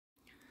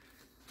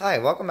Hi,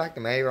 welcome back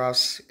to Matty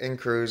Ross and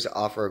Cruz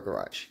Off-Road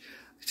Garage.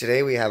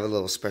 Today we have a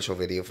little special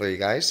video for you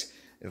guys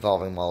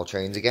involving model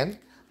trains again.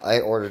 I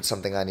ordered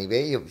something on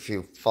eBay. If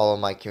you follow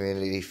my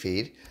community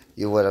feed,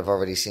 you would have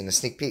already seen a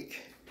sneak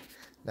peek.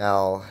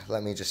 Now,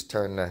 let me just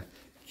turn the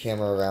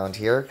camera around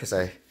here because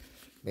I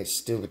made a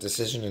stupid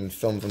decision and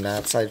filmed from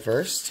that side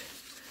first.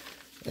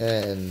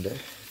 And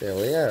there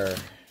we are.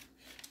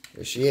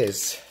 There she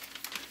is.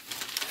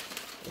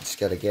 I just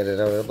gotta get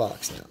it out of the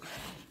box now.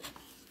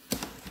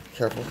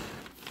 Careful.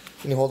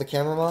 Can you hold the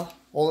camera, Ma?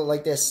 Hold it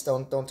like this.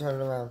 Don't turn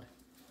it around.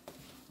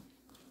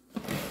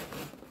 Okay.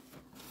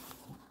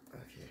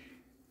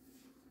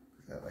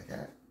 Put that like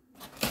that.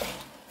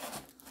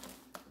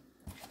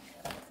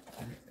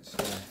 Alright, just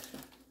gonna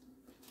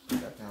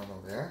put that down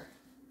over there.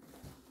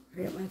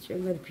 I got my chair,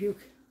 I'm gonna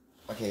puke.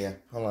 Okay, yeah.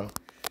 Hold on.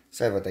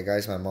 Sorry about that,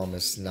 guys. My mom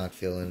is not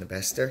feeling the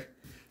best there.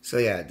 So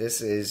yeah, this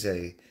is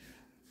a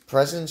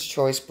President's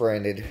Choice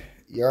branded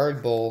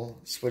Yard Bull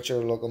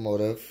switcher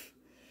locomotive.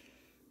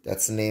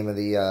 That's the name of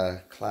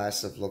the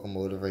class of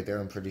locomotive right there,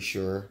 I'm pretty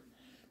sure.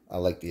 I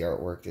like the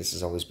artwork. This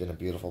has always been a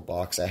beautiful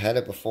box. I had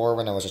it before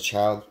when I was a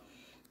child,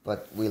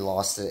 but we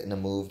lost it in a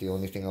move. The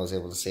only thing I was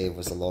able to save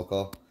was the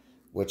loco,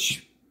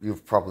 which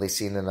you've probably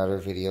seen in other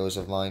videos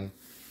of mine.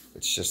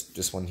 It's just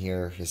this one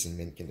here is in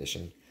mint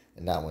condition,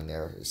 and that one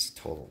there is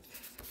totaled.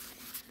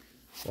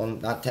 Well,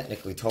 not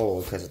technically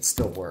totaled because it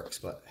still works,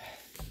 but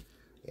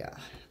yeah.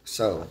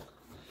 So,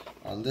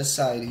 on this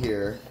side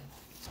here,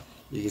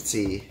 you can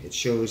see it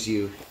shows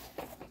you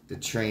the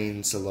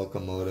trains, the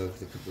locomotive,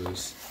 the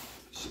caboose.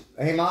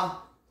 Hey, Ma.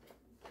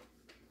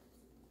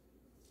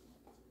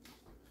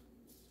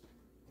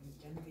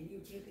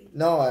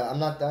 No, I'm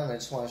not done. I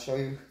just want to show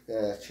you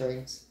the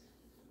trains.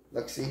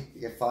 Look, see,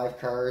 you get 5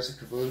 cars, a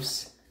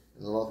caboose,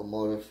 and the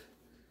locomotive.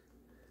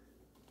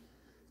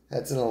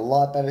 That's in a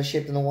lot better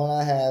shape than the one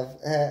I have.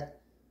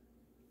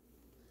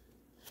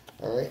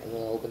 All right, I'm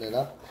gonna open it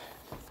up.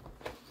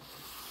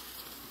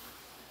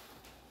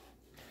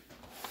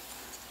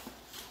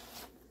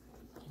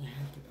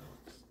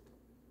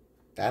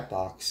 That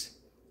box.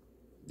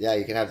 Yeah,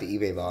 you can have the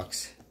eBay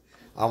box.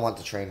 I want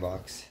the train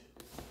box.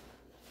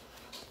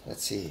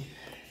 Let's see.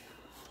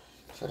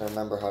 Try to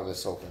remember how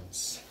this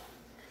opens.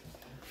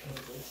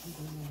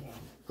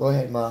 Go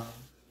ahead, Ma.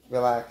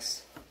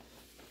 Relax.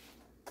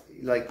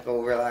 Like,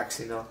 go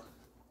relax, you know.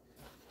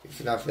 If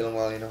you're not feeling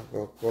well, you know,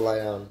 go lie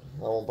down.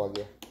 I won't bug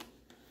you.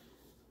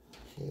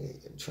 Okay,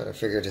 I'm trying to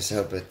figure this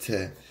out, but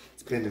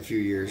it's been a few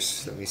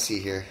years. Let me see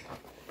here.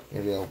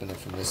 Maybe I'll open it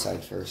from this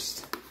side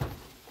first.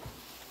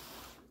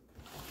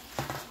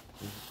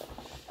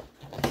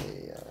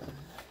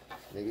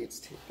 Maybe it's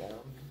taped down.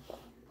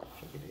 I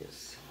think it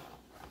is.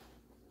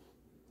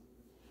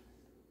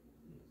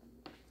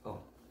 Oh,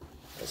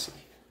 I see.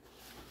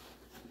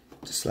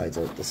 Just slides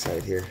out the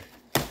side here.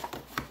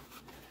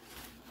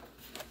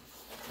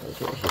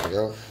 Okay, here we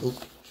go.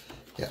 Oop.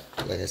 Yeah,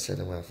 like I said,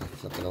 I'm going to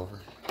flip it over.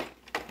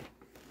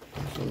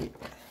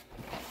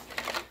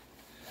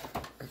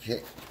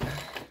 Okay.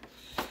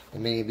 It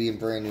may be in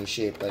brand new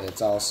shape, but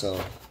it's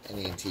also an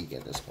antique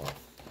at this point.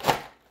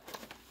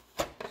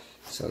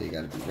 So you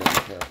gotta be very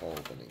careful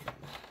opening them.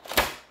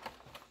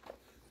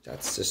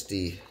 That's just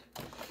the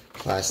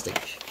plastic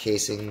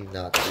casing,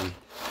 not the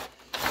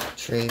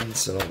train,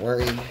 so don't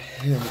worry.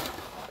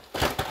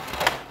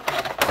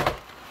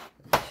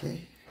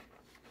 Okay.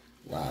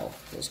 Wow,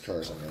 those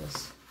cars are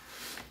nice.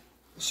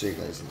 I'll show you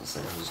guys in a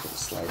second. I'm just gonna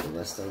slide the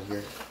rest out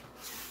here.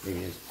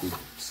 Maybe it'd be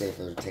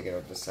safer to take it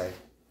out this side.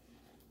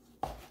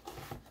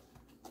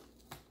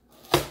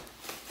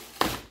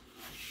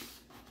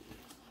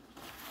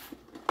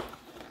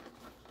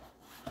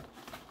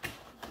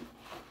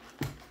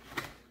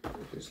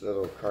 There's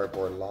little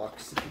cardboard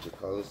locks to keep it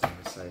closed on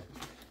this side.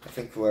 I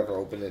think whoever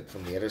opened it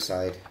from the other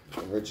side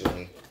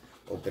originally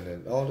opened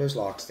it. Oh, there's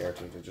locks there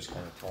too. They're just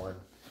kind of torn.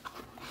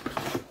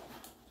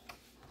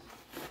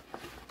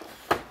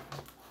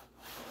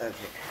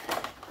 Okay.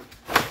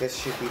 This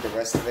should be the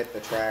rest of it.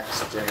 The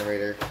tracks,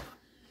 generator,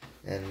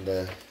 and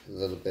a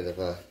little bit of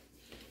a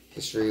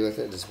history with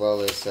it, as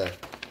well as a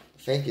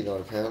thank you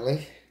note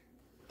apparently.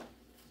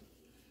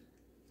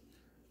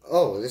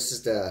 Oh, this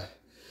is the...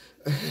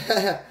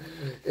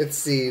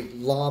 it's the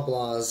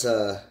Loblaws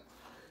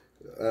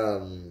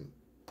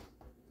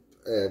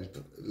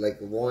like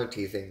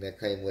warranty thing that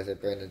came with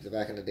it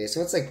back in the day.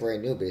 So it's like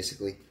brand new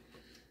basically.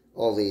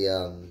 All the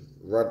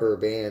rubber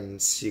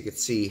bands, you could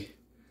see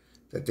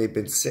that they've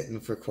been sitting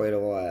for quite a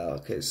while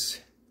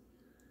because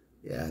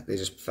yeah, they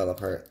just fell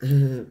apart.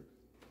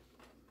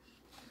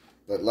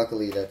 But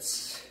luckily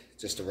that's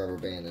just a rubber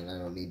band and I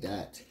don't need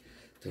that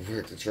to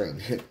work the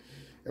train.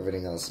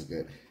 Everything else is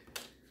good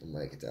from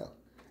what I can tell.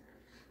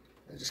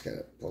 I just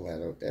gotta pull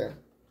that out there.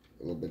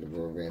 A little bit of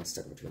rubber band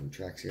stuck between the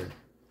tracks here.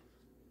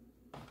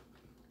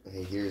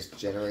 Okay, here's the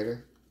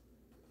generator.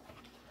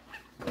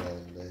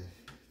 And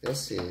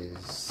this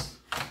is...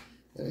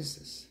 What is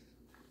this?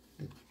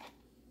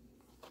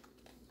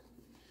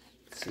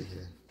 Let's see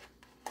here.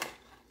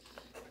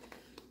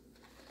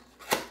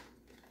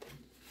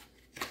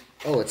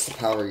 Oh, it's the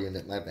power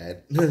unit, my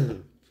bad.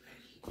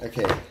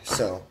 Okay,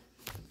 so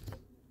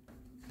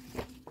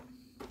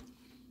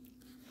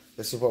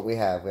this is what we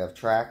have. We have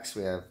tracks,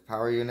 we have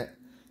power unit,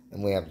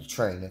 and we have the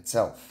train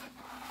itself.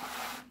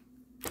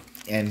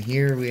 And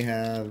here we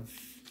have,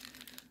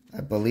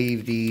 I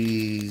believe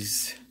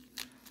these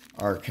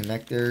are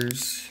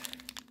connectors,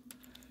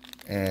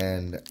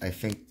 and I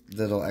think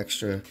little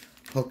extra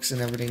hooks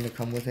and everything that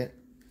come with it.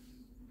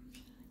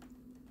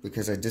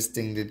 Because this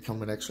thing did come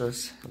with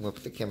extras. I'm going to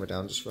put the camera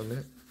down just for a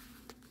minute.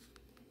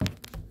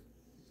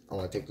 I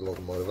want to take the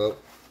locomotive out.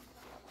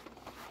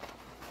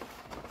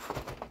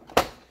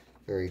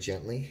 Very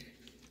gently.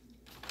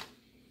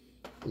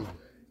 Ooh.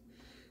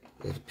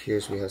 It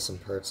appears we have some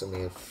parts that may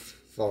have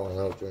fallen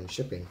out during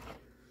shipping.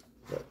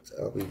 But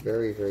I'll be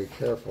very, very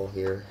careful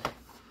here.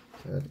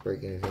 Try not to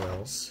break anything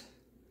else.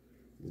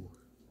 Ooh.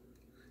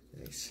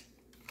 Nice.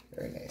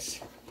 Very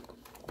nice.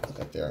 Look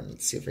up there.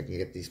 Let's see if I can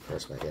get these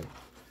parts back in.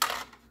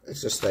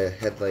 It's just the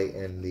headlight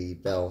and the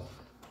bell,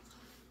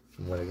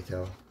 from what I can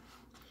tell.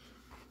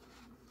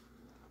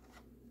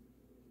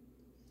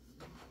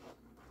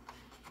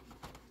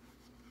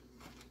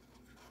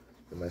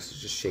 The message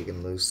is just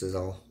shaking loose is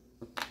all.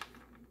 I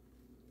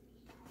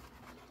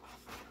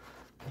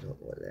don't know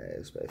what that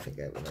is, but I think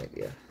I have an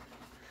idea.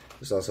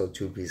 There's also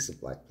 2 pieces of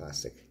black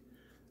plastic.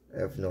 I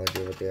have no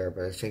idea what they are,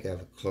 but I think I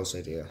have a close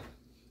idea.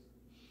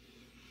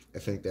 I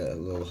think the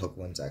little hook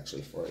one's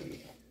actually for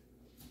a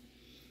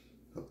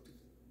hook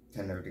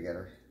tender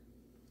together.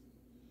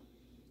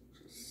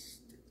 Just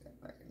stick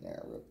that back in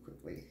there real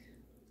quickly.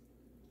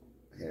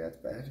 Okay, that's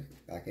bad.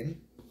 Back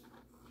in.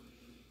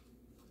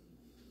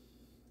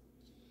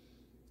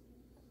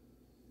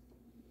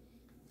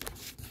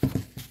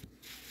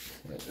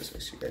 This way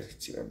so you guys can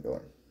see what I'm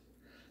doing.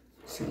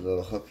 See the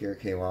little hook here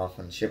came off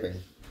on shipping.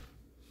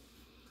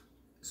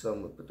 So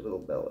I'm going to put the little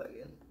bell back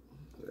in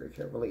very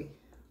carefully.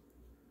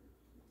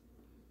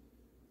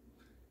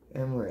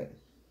 And we're in.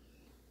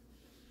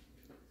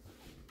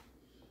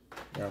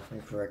 Now if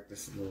I'm correct,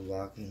 this is a little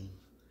locking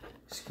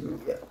screw.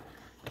 Yeah.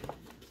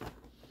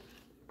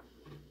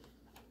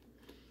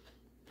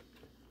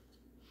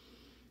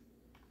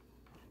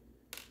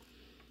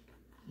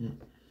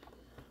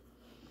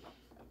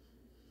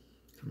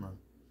 Come on.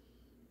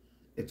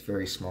 It's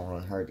very small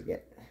and hard to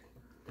get.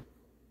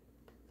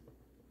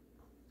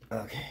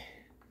 Okay.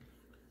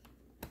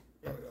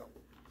 There we go.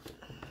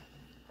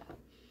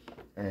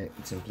 Alright,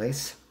 it's in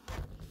place.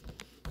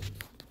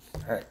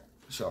 Alright,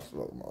 show off the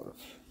locomotive.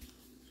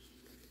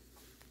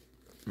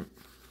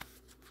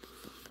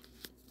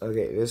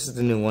 Okay, this is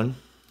the new one.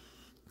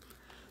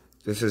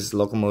 This is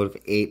locomotive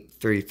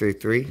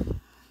 8333,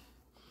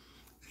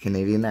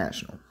 Canadian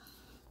National.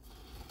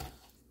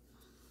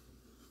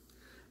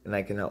 And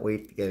I cannot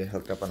wait to get it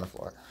hooked up on the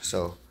floor.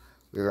 So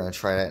we're going to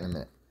try that in a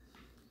minute.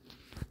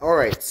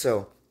 Alright,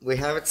 so we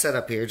have it set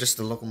up here, just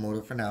the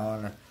locomotive for now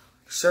on a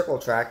circle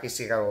track. You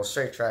see got little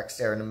straight tracks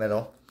there in the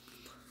middle.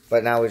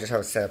 But now we just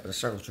have it set up in a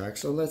circle track.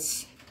 So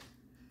let's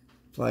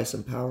apply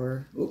some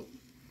power. Ooh.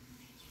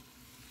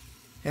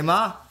 Hey,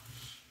 Ma.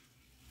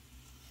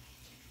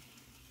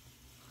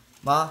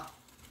 Ma.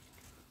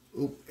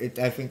 Oop,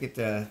 I think it,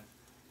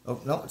 oh,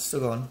 no, it's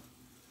still going.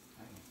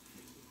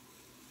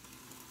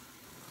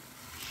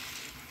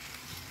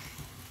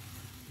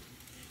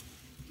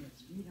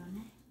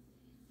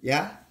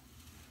 Yeah?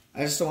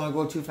 I just don't want to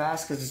go too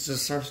fast because it's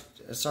just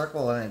a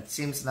circle and it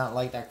seems to not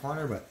like that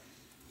corner, but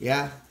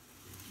yeah.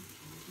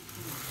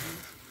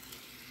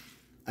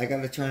 I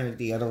gotta turn it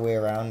the other way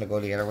around to go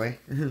the other way.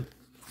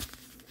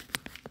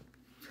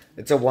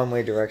 It's a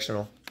one-way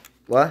directional.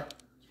 What?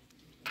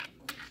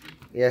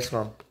 Yes,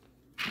 Mom.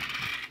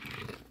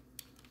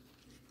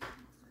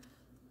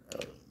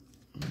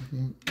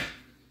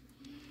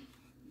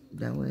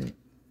 That way.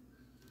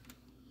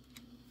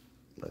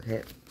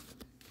 Okay.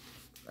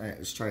 Alright,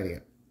 let's try it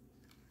again.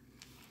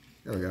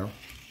 There we go.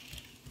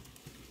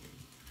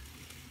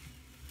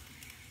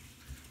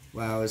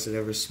 Wow, is it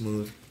ever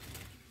smooth?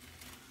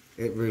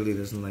 It really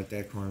doesn't like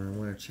that corner. I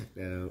want to check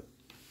that out.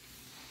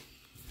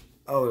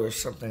 Oh,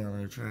 there's something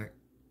on the track.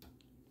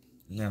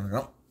 There we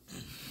go.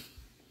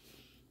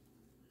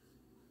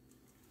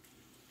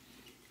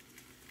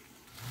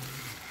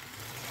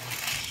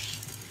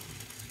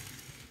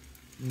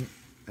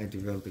 I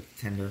developed a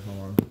tender. Hold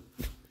on.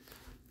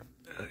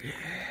 Okay.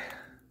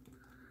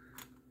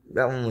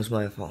 That one was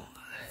my fault.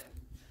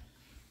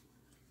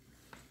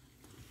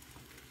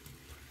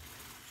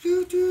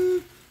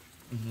 Doo-doo.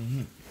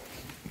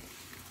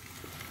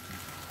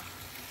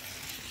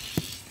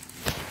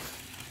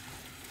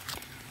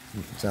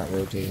 It's not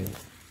rotating.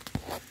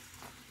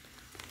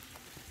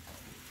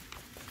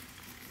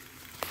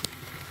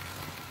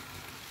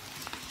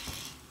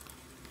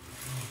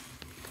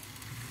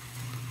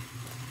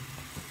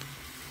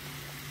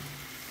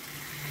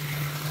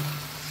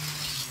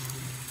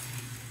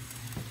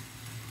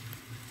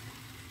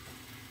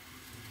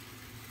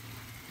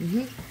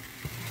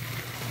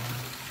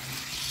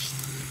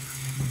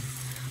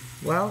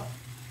 Well,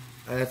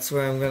 that's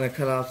where I'm going to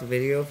cut off the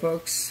video,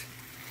 folks.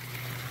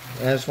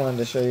 I just wanted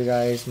to show you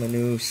guys my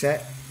new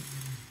set.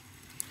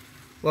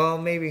 Well,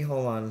 maybe,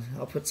 hold on.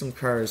 I'll put some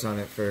cars on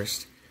it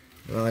first.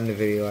 And I'll end the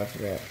video after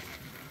that.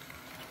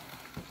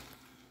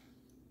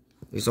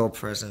 These old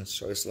President's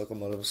Choice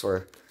locomotives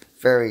were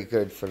very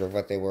good for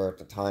what they were at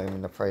the time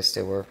and the price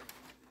they were.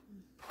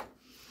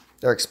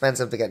 They're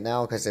expensive to get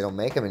now because they don't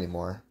make them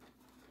anymore.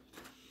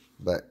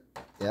 But,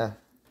 yeah.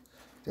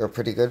 They were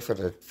pretty good for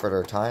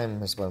their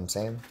time, is what I'm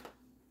saying.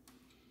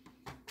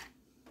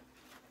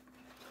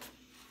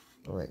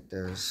 Alright,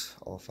 there's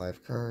all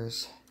 5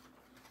 cars.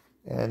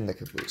 And the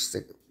caboose.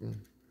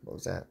 What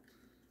was that?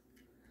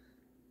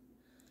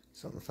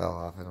 Something fell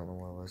off. I don't know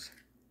what it was.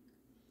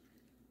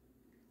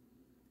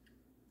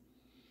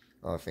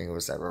 Oh, I think it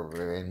was that rubber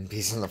band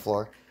piece on the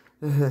floor.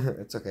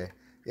 It's okay.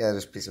 Yeah,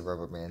 there's a piece of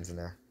rubber bands in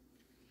there.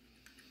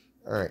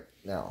 Alright,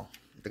 now,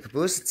 the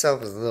caboose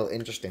itself is a little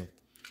interesting.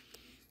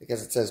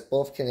 Because it says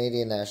both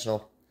Canadian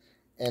National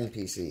and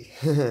PC.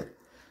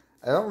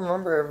 I don't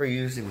remember ever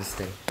using this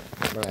thing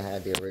when I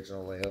had the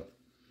original layout.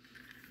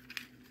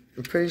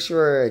 I'm pretty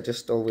sure I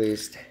just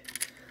always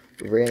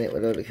ran it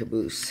without a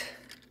caboose.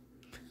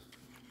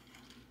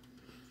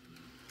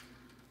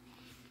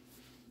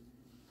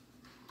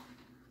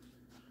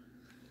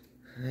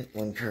 Alright,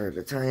 1 car at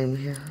a time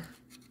here.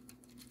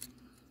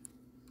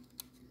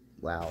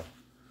 Wow.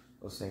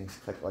 Those things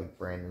click like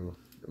brand new.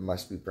 It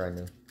must be brand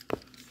new.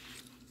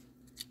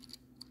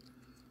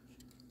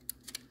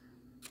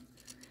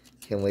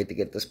 Can't wait to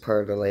get this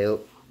part of the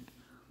layout.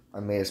 I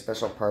made a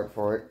special part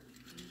for it.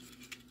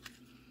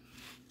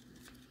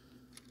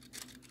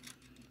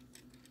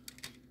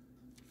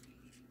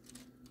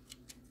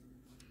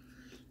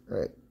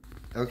 Alright.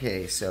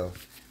 Okay, so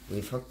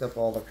we've hooked up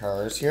all the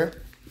cars here.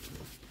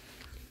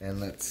 And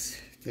let's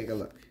take a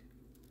look.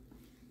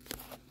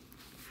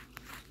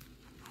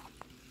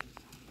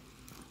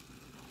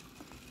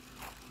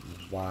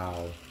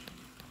 Wow.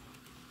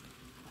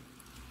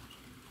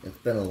 It's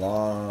been a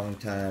long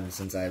time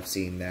since I've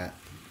seen that.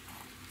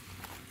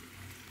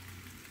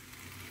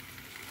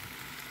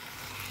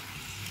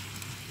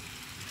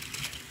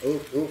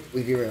 Oh,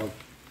 we derailed.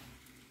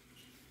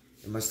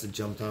 It must have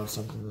jumped off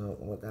something. I don't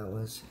know what that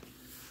was.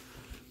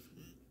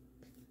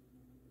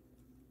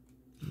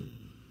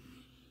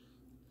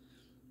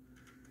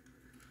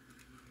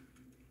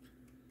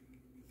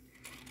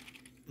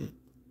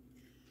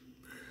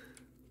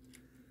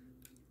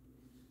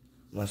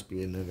 Must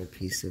be another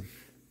piece of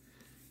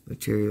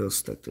material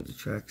stuck to the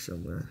track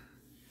somewhere.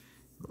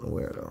 I don't know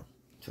where though.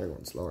 Try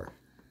going slower.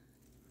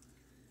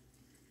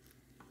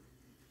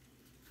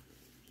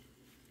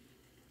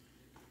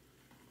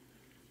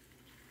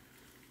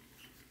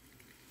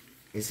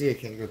 You see, I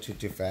can't go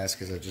too fast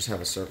because I just have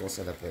a circle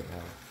set up right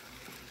now.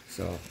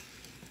 So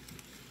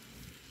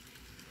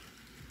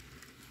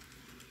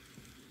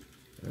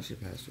I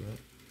should pass through it.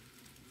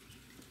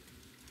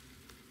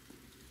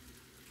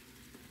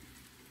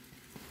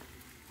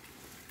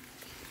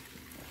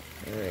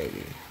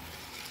 Alrighty.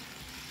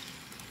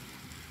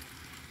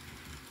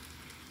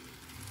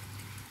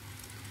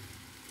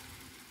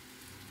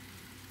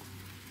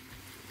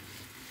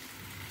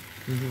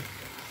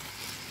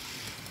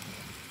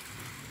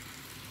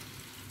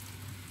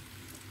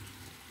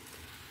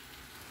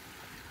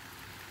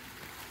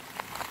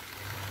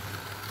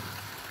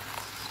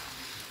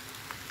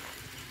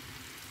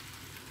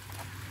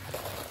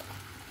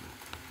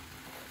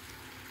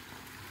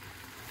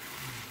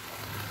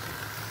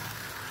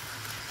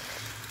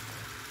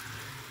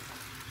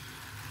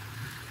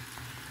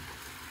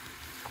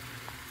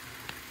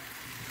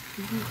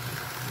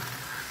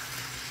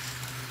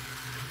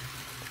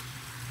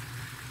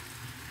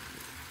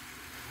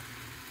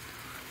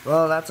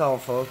 Well, that's all,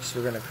 folks.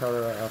 We're going to cut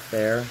her off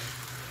there.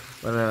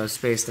 Run out of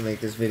space to make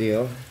this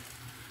video.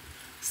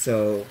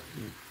 So,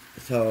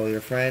 tell your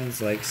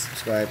friends, like,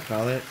 subscribe,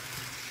 comment.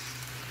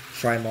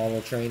 Try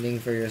model training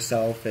for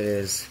yourself. It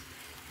is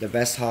the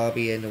best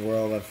hobby in the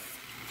world.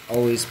 I've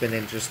always been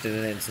interested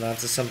in it. It's not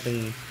just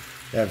something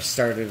that I've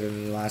started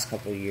in the last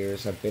couple of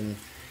years. I've been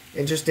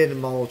interested in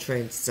model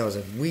training since I was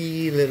a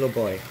wee little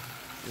boy.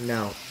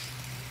 Now,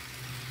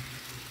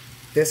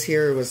 this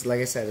here was, like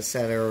I said, a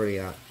set I already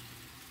got.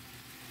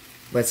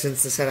 But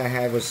since the set I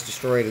had was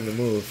destroyed in the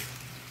move,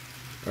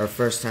 our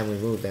first time we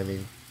moved, I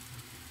mean,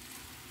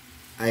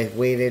 I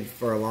waited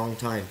for a long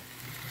time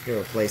to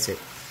replace it.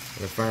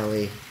 And I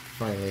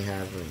finally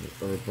have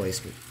a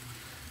replacement.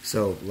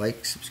 So,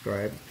 like,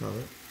 subscribe,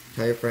 comment,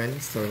 tell your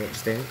friends, tell them what you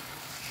think.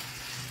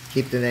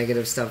 Keep the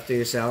negative stuff to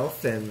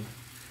yourself, and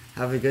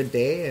have a good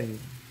day, and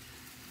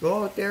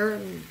go out there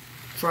and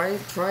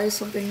try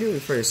something new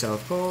for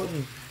yourself. Go out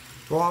and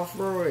go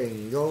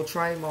off-roading, go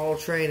try model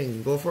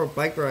training, go for a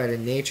bike ride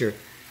in nature.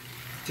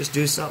 Just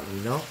do something,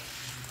 you know?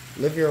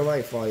 Live your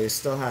life while you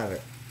still have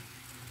it.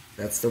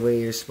 That's the way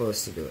you're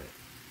supposed to do it.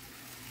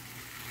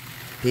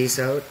 Peace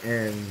out,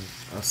 and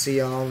I'll see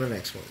y'all in the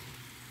next one.